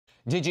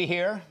Did you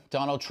hear?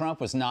 Donald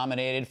Trump was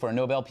nominated for a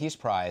Nobel Peace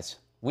Prize.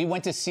 We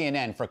went to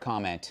CNN for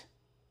comment.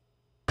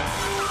 Oh,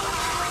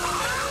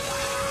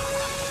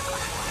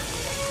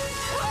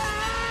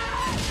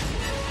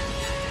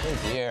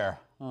 dear.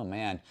 Oh,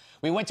 man.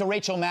 We went to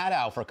Rachel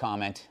Maddow for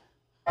comment.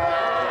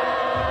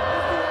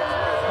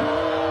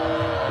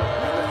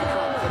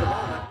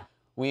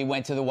 We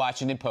went to the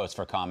Washington Post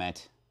for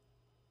comment.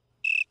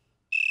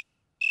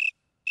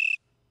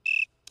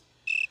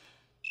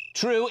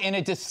 True, in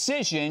a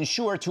decision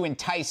sure to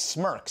entice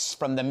smirks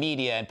from the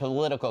media and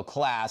political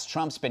class,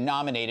 Trump's been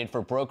nominated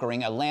for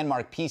brokering a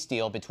landmark peace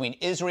deal between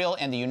Israel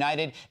and the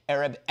United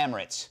Arab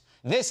Emirates.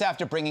 This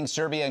after bringing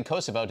Serbia and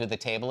Kosovo to the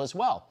table as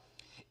well.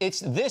 It's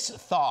this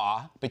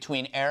thaw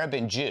between Arab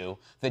and Jew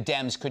the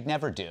Dems could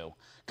never do,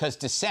 because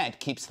dissent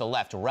keeps the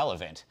left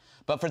relevant.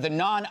 But for the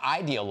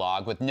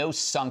non-ideologue with no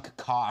sunk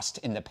cost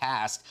in the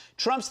past,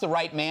 Trump's the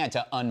right man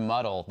to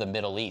unmuddle the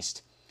Middle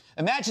East.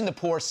 Imagine the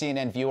poor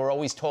CNN viewer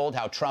always told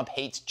how Trump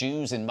hates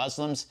Jews and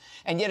Muslims,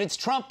 and yet it's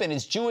Trump and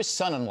his Jewish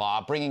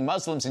son-in-law bringing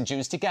Muslims and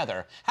Jews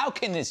together. How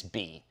can this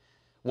be?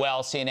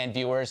 Well, CNN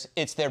viewers,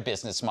 it's their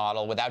business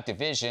model. Without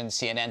division,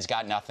 CNN's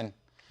got nothing.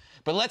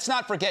 But let's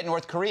not forget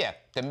North Korea.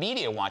 The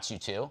media wants you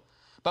to.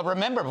 But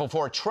remember,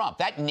 before Trump,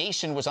 that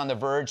nation was on the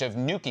verge of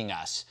nuking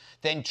us.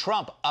 Then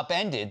Trump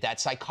upended that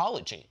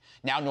psychology.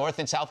 Now North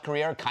and South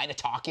Korea are kind of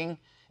talking,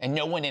 and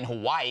no one in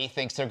Hawaii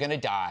thinks they're going to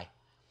die.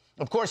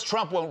 Of course,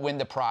 Trump won't win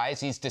the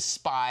prize. He's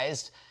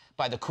despised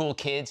by the cool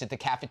kids at the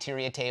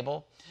cafeteria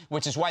table,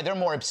 which is why they're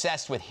more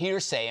obsessed with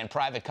hearsay and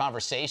private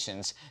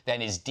conversations than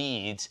his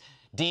deeds,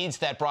 deeds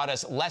that brought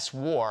us less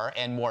war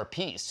and more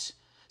peace.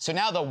 So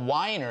now the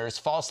whiners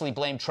falsely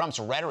blame Trump's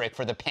rhetoric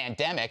for the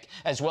pandemic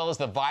as well as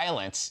the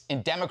violence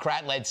in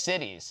Democrat-led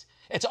cities.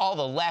 It's all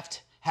the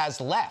left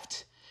has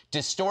left,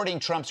 distorting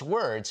Trump's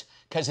words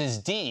because his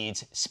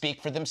deeds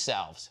speak for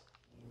themselves.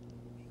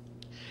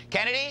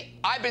 Kennedy,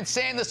 I've been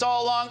saying this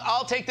all along.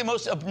 I'll take the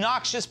most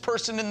obnoxious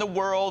person in the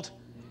world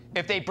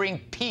if they bring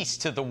peace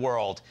to the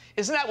world.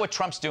 Isn't that what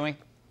Trump's doing?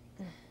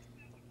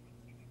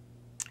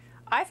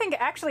 I think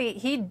actually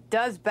he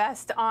does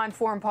best on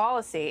foreign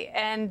policy.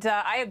 And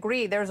I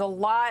agree, there's a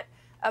lot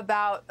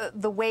about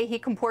the way he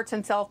comports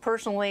himself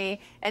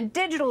personally and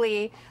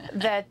digitally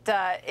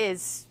that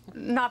is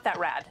not that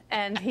rad.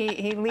 And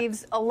he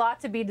leaves a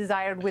lot to be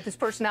desired with his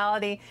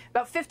personality.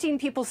 About 15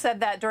 people said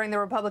that during the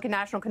Republican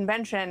National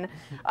Convention.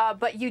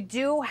 But you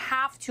do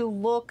have to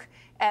look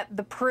at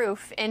the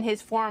proof in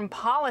his foreign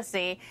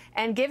policy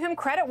and give him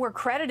credit where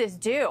credit is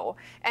due.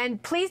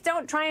 And please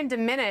don't try and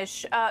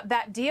diminish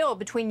that deal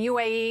between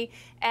UAE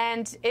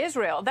and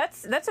Israel.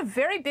 That's a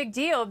very big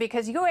deal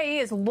because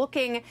UAE is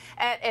looking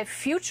at a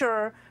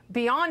future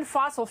beyond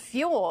fossil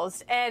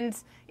fuels. And,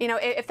 you know,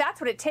 if that's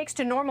what it takes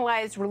to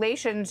normalize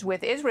relations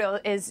with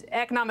Israel is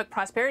economic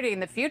prosperity in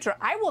the future,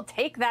 I will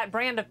take that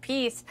brand of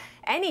peace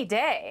any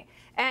day.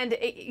 And,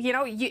 you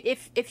know,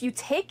 if you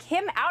take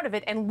him out of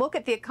it and look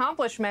at the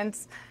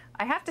accomplishments,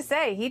 I have to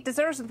say he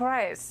deserves the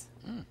prize.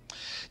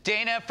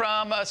 Dana,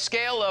 from a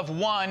scale of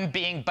 1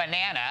 being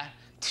banana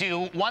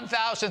to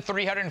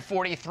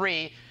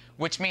 1,343,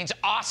 which means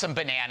awesome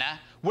banana,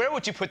 where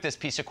would you put this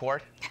piece of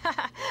cord?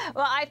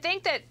 Well, I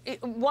think that,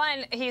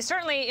 one, he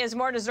certainly is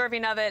more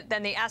deserving of it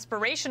than the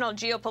aspirational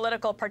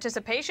geopolitical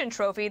participation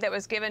trophy that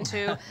was given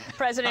to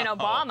President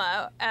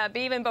Obama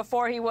even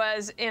before he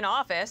was in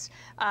office.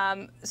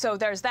 So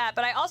there's that.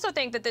 But I also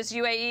think that this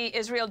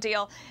UAE-Israel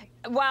deal,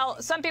 while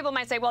some people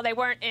might say, well, they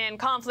weren't in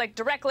conflict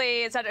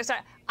directly, et cetera,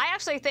 I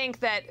actually think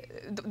that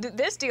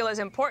this deal is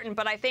important,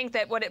 but I think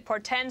that what it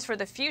portends for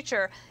the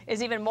future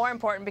is even more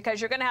important because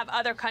you're going to have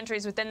other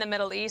countries within the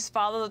Middle East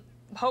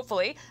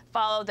hopefully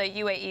follow the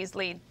UAE's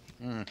lead.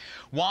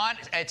 Juan,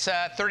 it's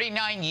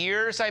 39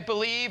 years, I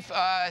believe,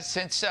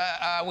 since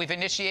we've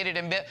initiated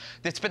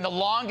it's been the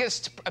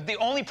longest, the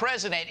only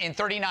president in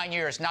 39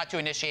 years not to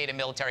initiate a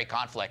military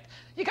conflict.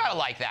 You got to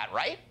like that,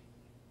 right?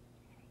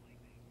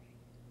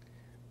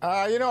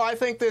 You know, I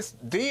think this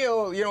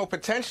deal, you know,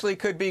 potentially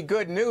could be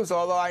good news,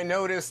 although I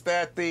noticed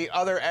that the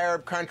other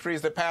Arab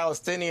countries, the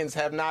Palestinians,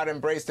 have not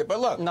embraced it. But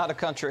look, not a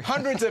country.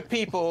 Hundreds of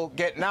people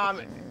get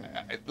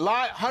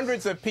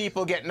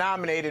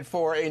nominated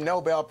for a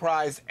Nobel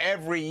Prize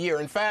every year.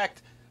 In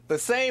fact, the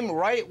same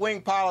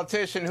right-wing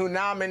politician who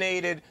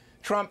nominated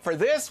Trump for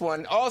this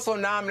one also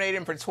nominated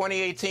him for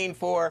 2018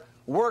 for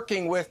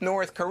working with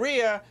North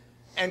Korea,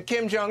 and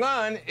Kim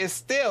Jong-un is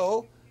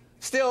still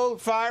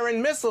firing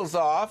missiles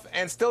off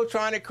and still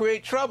trying to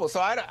create trouble.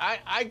 So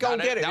I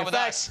don't get it. In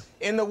fact,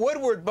 in the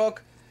Woodward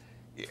book,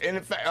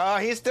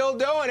 he's still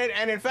doing it.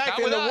 And in fact,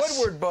 in the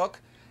Woodward book,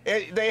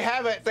 they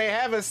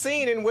have a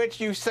scene in which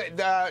you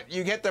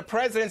get the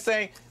president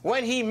saying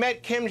when he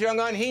met Kim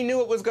Jong-un, he knew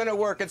it was going to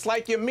work. It's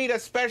like you meet a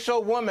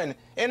special woman.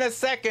 In a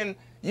second,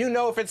 you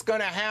know if it's going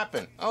to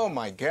happen. Oh,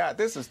 my God,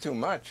 this is too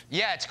much.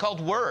 Yeah, it's called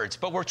words,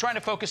 but we're trying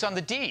to focus on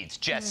the deeds.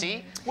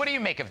 Jesse, what do you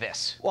make of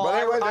this? Well,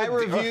 I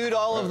reviewed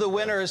all of the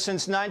winners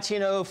since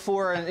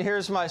 1904, and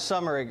here's my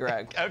summary,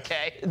 Greg.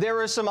 Okay. There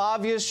were some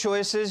obvious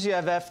choices. You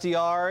have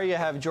FDR, you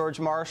have George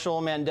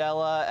Marshall,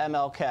 Mandela,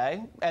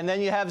 MLK, and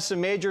then you have some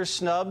major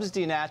snubs,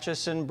 Dean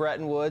Acheson,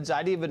 Bretton Woods.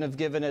 I'd even have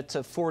given it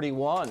to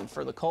 41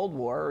 for the Cold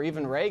War, or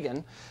even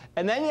Reagan.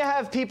 And then you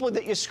have people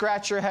that you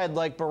scratch your head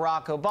like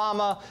Barack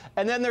Obama,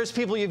 and then there's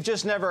people you've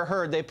just never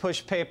heard. They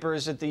pushed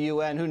papers at the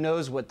UN. Who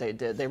knows what they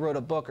did? They wrote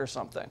a book or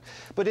something.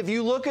 But if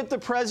you look at the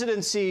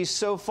presidency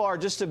so far,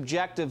 just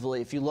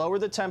objectively, if you lower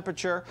the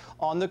temperature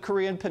on the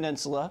Korean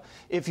Peninsula,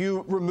 if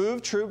you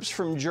remove troops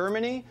from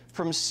Germany,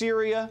 from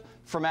Syria,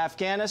 from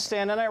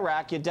Afghanistan and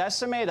Iraq, you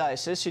decimate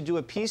ISIS, you do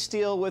a peace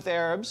deal with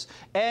Arabs,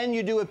 and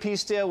you do a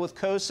peace deal with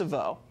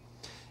Kosovo.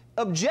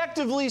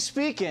 Objectively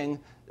speaking,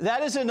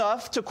 that is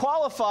enough to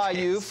qualify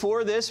you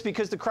for this,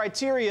 because the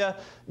criteria: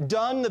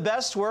 done the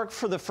best work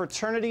for the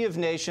fraternity of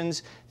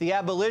nations, the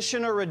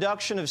abolition or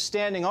reduction of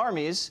standing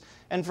armies,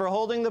 and for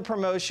holding the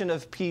promotion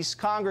of peace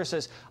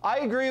congresses. I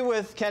agree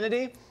with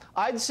Kennedy.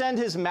 I'd send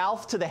his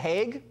mouth to The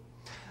Hague,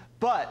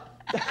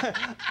 but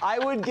I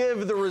would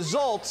give the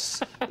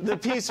results the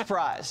Peace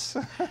Prize.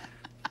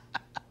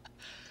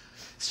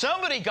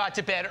 Somebody got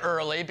to bed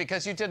early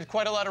because you did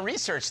quite a lot of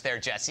research there,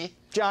 Jesse.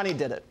 Johnny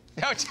did it.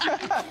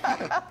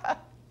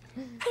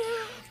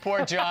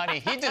 Poor Johnny.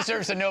 He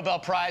deserves a Nobel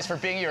Prize for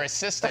being your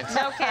assistant.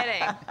 No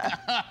kidding.